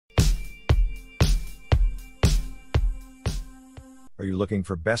Are you looking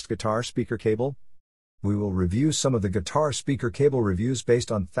for best guitar speaker cable? We will review some of the guitar speaker cable reviews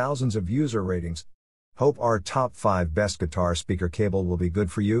based on thousands of user ratings. Hope our top 5 best guitar speaker cable will be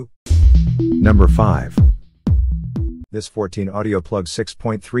good for you. Number 5. This 14 audio plug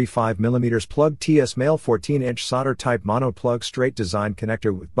 6.35mm plug TS male 14-inch solder type mono plug straight design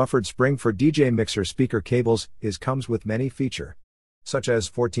connector with buffered spring for DJ mixer speaker cables comes with many feature, such as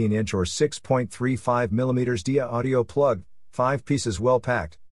 14-inch or 6.35mm dia audio plug, 5 pieces well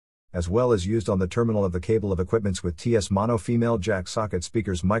packed, as well as used on the terminal of the cable of equipments with TS mono female jack socket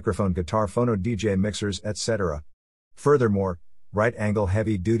speakers, microphone, guitar, phono, DJ mixers, etc. Furthermore, right angle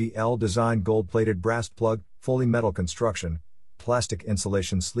heavy duty L design gold plated brass plug, fully metal construction, plastic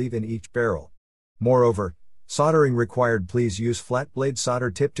insulation sleeve in each barrel. Moreover, soldering required. Please use flat blade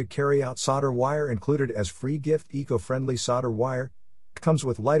solder tip to carry out solder wire included as free gift. Eco-friendly solder wire comes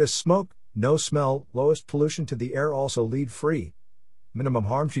with lightest smoke, no smell, lowest pollution to the air, also lead free. Minimum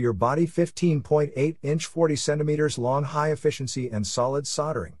harm to your body, 15.8-inch 40 centimeters long, high efficiency and solid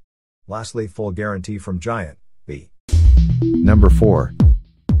soldering. Lastly, full guarantee from Giant B. Number 4.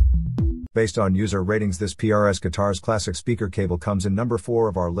 Based on user ratings, this PRS Guitars Classic speaker cable comes in number 4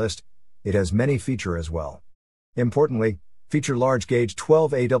 of our list. It has many feature as well. Importantly, feature large gauge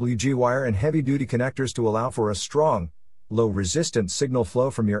 12 AWG wire and heavy duty connectors to allow for a strong, low resistance signal flow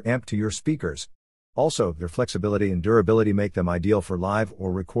from your amp to your speakers. Also, their flexibility and durability make them ideal for live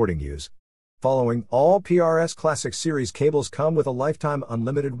or recording use. Following, all PRS Classic Series cables come with a lifetime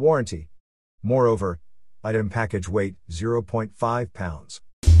unlimited warranty. Moreover, item package weight 0.5 pounds.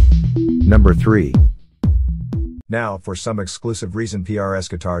 Number 3. Now, for some exclusive reason, PRS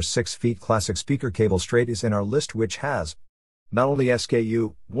Guitars 6 feet classic speaker cable straight is in our list, which has not only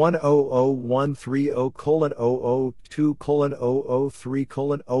SKU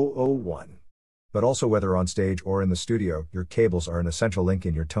 100130:002:003:001, but also whether on stage or in the studio, your cables are an essential link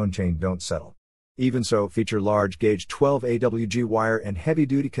in your tone chain. Don't settle. Even so, feature large gauge 12 AWG wire and heavy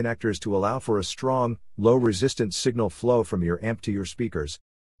duty connectors to allow for a strong, low resistance signal flow from your amp to your speakers.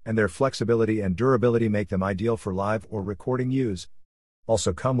 And their flexibility and durability make them ideal for live or recording use.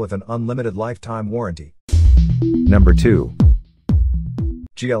 Also come with an unlimited lifetime warranty. Number 2.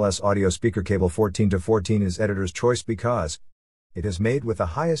 GLS Audio Speaker Cable 14-14 is editor's choice because it is made with the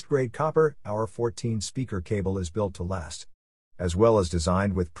highest grade copper. Our 14 speaker cable is built to last. As well as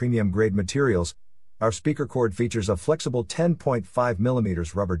designed with premium grade materials, our speaker cord features a flexible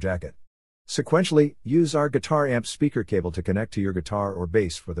 10.5mm rubber jacket. Sequentially, use our guitar amp speaker cable to connect to your guitar or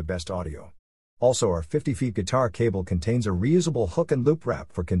bass for the best audio. Also, our 50 feet guitar cable contains a reusable hook and loop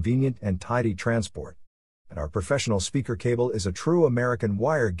wrap for convenient and tidy transport. And our professional speaker cable is a true American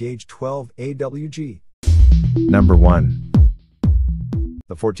wire gauge 12 AWG. Number 1.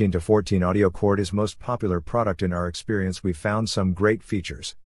 The 14-14 audio cord is most popular product in our experience. We found some great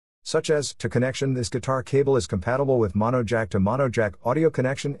features, such as to connection. This guitar cable is compatible with mono jack to mono jack audio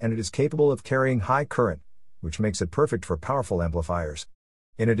connection, and it is capable of carrying high current, which makes it perfect for powerful amplifiers.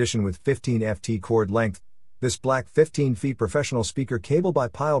 In addition, with 15 FT cord length, this black 15 feet professional speaker cable by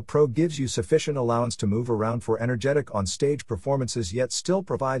Pyle Pro gives you sufficient allowance to move around for energetic on-stage performances, yet still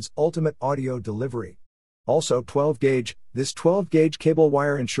provides ultimate audio delivery. Also 12 gauge, this 12 gauge cable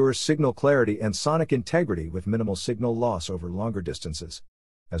wire ensures signal clarity and sonic integrity with minimal signal loss over longer distances,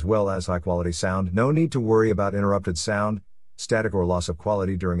 as well as high quality sound. No need to worry about interrupted sound, static, or loss of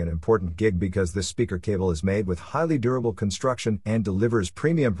quality during an important gig, because this speaker cable is made with highly durable construction and delivers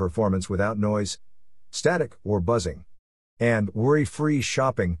premium performance without noise, static, or buzzing. And worry-free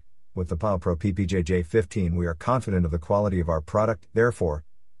shopping. With the Pyle Pro PPJJ15, we are confident of the quality of our product. Therefore,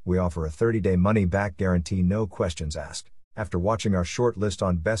 we offer a 30-day money-back guarantee, no questions asked. After watching our short list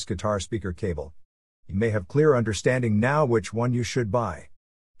on best guitar speaker cable, you may have clear understanding now which one you should buy.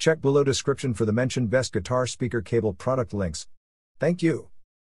 Check below description for the mentioned best guitar speaker cable product links. Thank you.